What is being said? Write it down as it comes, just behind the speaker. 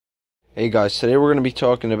Hey guys, today we're going to be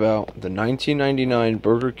talking about the 1999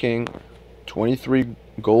 Burger King 23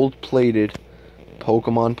 gold-plated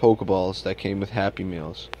Pokemon Pokeballs that came with Happy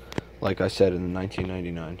Meals, like I said in the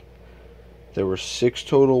 1999. There were 6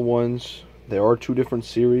 total ones. There are 2 different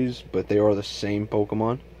series, but they are the same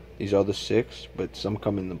Pokemon. These are the 6, but some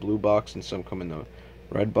come in the blue box and some come in the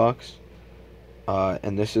red box.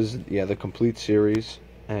 And this is, the complete series,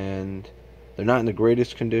 and they're not in the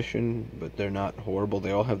greatest condition, but they're not horrible.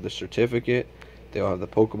 They all have the certificate, they all have the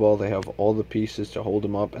Pokeball, they have all the pieces to hold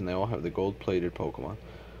them up, and they all have the gold-plated Pokemon.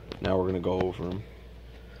 Now we're going to go over them.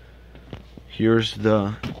 Here's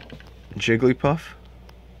the Jigglypuff.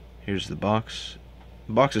 Here's the box.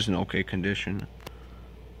 The box is in okay condition.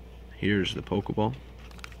 Here's the Pokeball.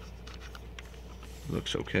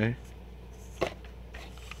 Looks okay.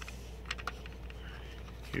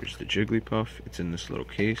 Here's the Jigglypuff. It's in this little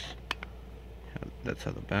case. That's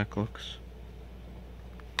how the back looks.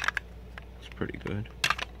 It's pretty good.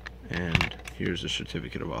 And here's the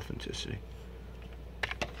certificate of authenticity.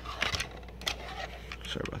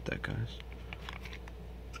 Sorry about that, guys.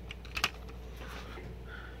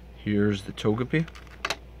 Here's the Togepi.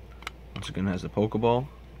 Once again, has the Pokeball.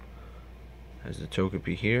 Has the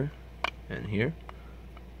Togepi here and here.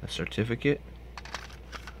 A certificate.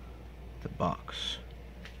 The box.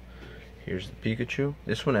 Here's the Pikachu.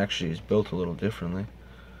 This one actually is built a little differently.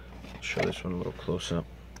 I'll show this one a little close up.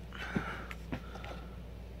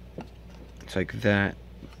 It's like that,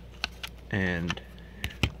 and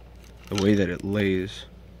the way that it lays,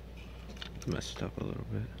 messed up a little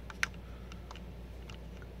bit,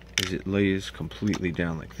 is it lays completely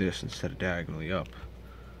down like this instead of diagonally up.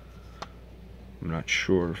 I'm not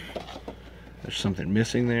sure if there's something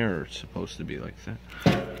missing there or it's supposed to be like that.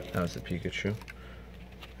 That was the Pikachu.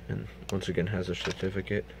 And once again has a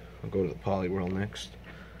certificate. I'll go to the Poliwhirl next.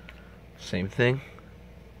 Same thing.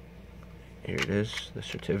 Here it is. The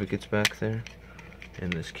certificate's back there in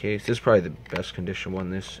this case. This is probably the best condition one.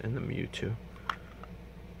 This and the Mewtwo.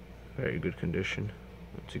 Very good condition.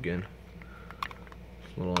 Once again,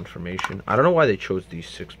 a little information. I don't know why they chose these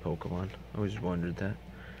 6 Pokemon. I always wondered that.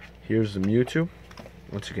 Here's the Mewtwo.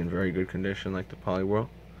 Once again, very good condition like the Poliwhirl.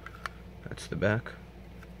 That's the back.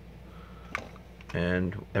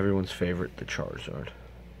 And everyone's favorite, the Charizard.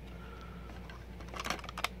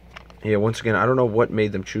 Yeah, once again, I don't know what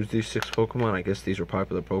made them choose these 6 Pokemon. I guess these were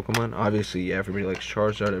popular Pokemon. Obviously, yeah, everybody likes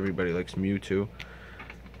Charizard, everybody likes Mewtwo.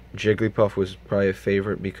 Jigglypuff was probably a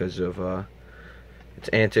favorite because of its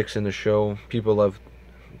antics in the show. People love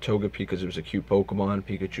Togepi because it was a cute Pokemon.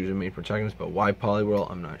 Pikachu's the main protagonist, but why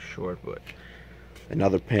Poliwhirl, I'm not sure. But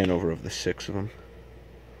another pan over of the 6 of them.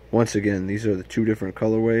 Once again, these are the 2 different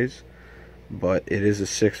colorways. But it is a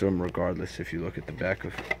 6 of them regardless. If you look at the back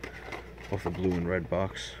of both the blue and red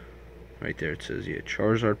box, right there it says, yeah,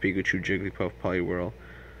 Charizard, Pikachu, Jigglypuff, Poliwhirl,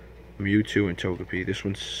 Mewtwo, and Togepi. This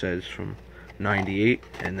one says from 98,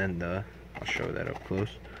 and then I'll show that up close.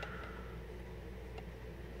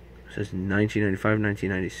 It says 1995,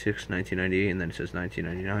 1996, 1998, and then it says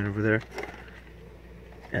 1999 over there.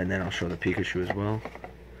 And then I'll show the Pikachu as well.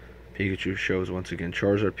 Pikachu shows once again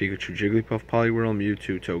Charizard, Pikachu, Jigglypuff, Poliwhirl,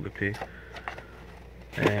 Mewtwo, Togepi.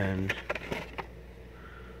 And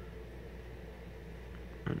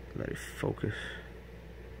let it focus.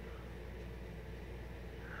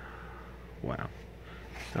 Wow,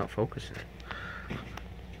 it's not focusing.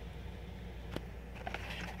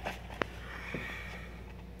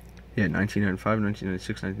 Yeah, 1995,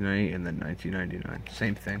 1996, 1998, and then 1999.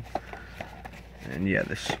 Same thing. And yeah,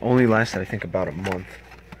 this only lasted, I think, about a month.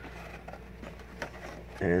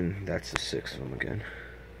 And that's the 6 of them again.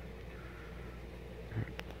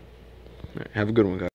 All right, have a good one, guys.